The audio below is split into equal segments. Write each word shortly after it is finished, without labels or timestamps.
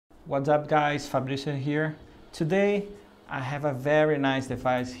What's up guys, Fabrizio here. Today I have a very nice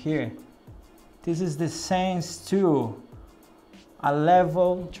device here. This is the SenZ2, a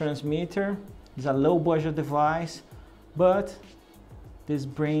level transmitter. It's a low budget device, but this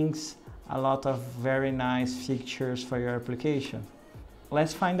brings a lot of very nice features for your application.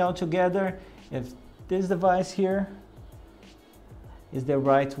 Let's find out together if this device here is the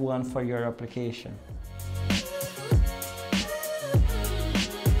right one for your application.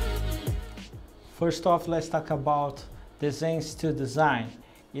 First off, let's talk about the SenZ2 design.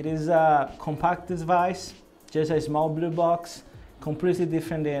 It is a compact device, just a small blue box, completely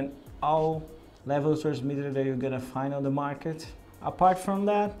different than all level transmitters that you're gonna find on the market. Apart from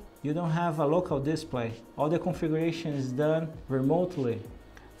that, you don't have a local display. All the configuration is done remotely.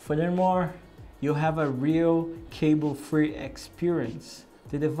 Furthermore, you have a real cable-free experience.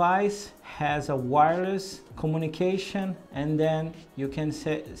 The device has a wireless communication, and then you can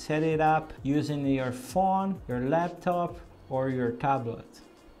set it up using your phone, your laptop, or your tablet.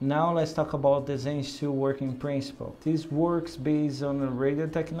 Now let's talk about the SenZ2 working principle. This works based on the radio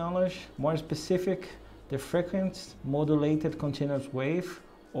technology, more specific, the frequency modulated continuous wave,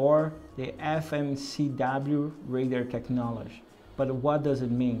 or the FMCW radar technology. But what does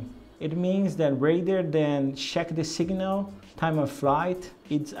it mean? It means that rather than check the signal time of flight,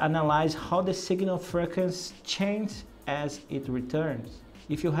 it analyzes how the signal frequency changes as it returns.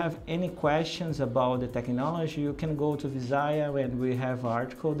 If you have any questions about the technology, you can go to Visaya, and we have an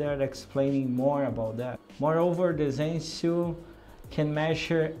article there explaining more about that. Moreover, the SenZ2 can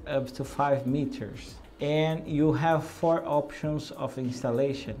measure up to 5 meters, and you have 4 options of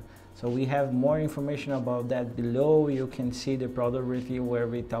installation. So we have more information about that below. You can see the product review where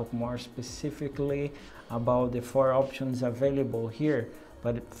we talk more specifically about the 4 options available here.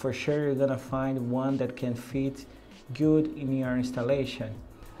 But for sure you're gonna find one that can fit good in your installation.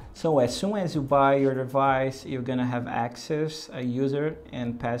 So as soon as you buy your device, you're gonna have access, a user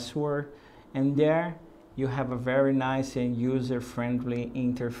and password, and there you have a very nice and user-friendly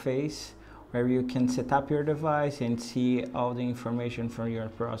interface where you can set up your device and see all the information from your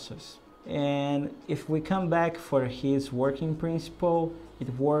process. And if we come back for his working principle, it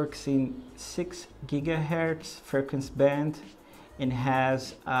works in 6 gigahertz frequency band and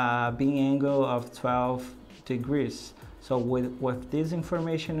has a beam angle of 12 degrees. So with this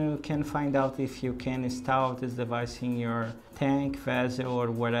information, you can find out if you can install this device in your tank, vessel, or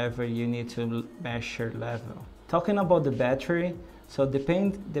whatever you need to measure level. Talking about the battery, so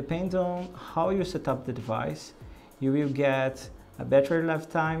depends on how you set up the device, you will get a battery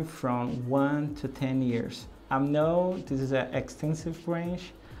lifetime from 1 to 10 years. I know this is an extensive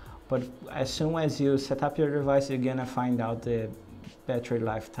range, but as soon as you set up your device, you're gonna find out the battery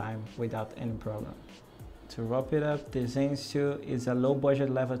lifetime without any problem. To wrap it up, the SenZ2 is a low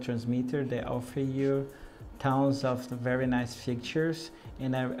budget level transmitter that offers you tons of very nice features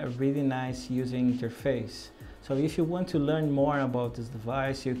and a really nice user interface. So if you want to learn more about this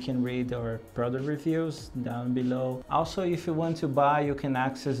device, you can read our product reviews down below. Also, if you want to buy, you can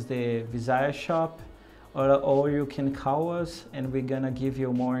access the Visaya shop, or you can call us and we're gonna give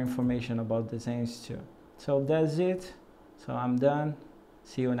you more information about the SenZ2. So that's it. So I'm done.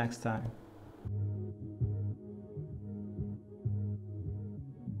 See you next time.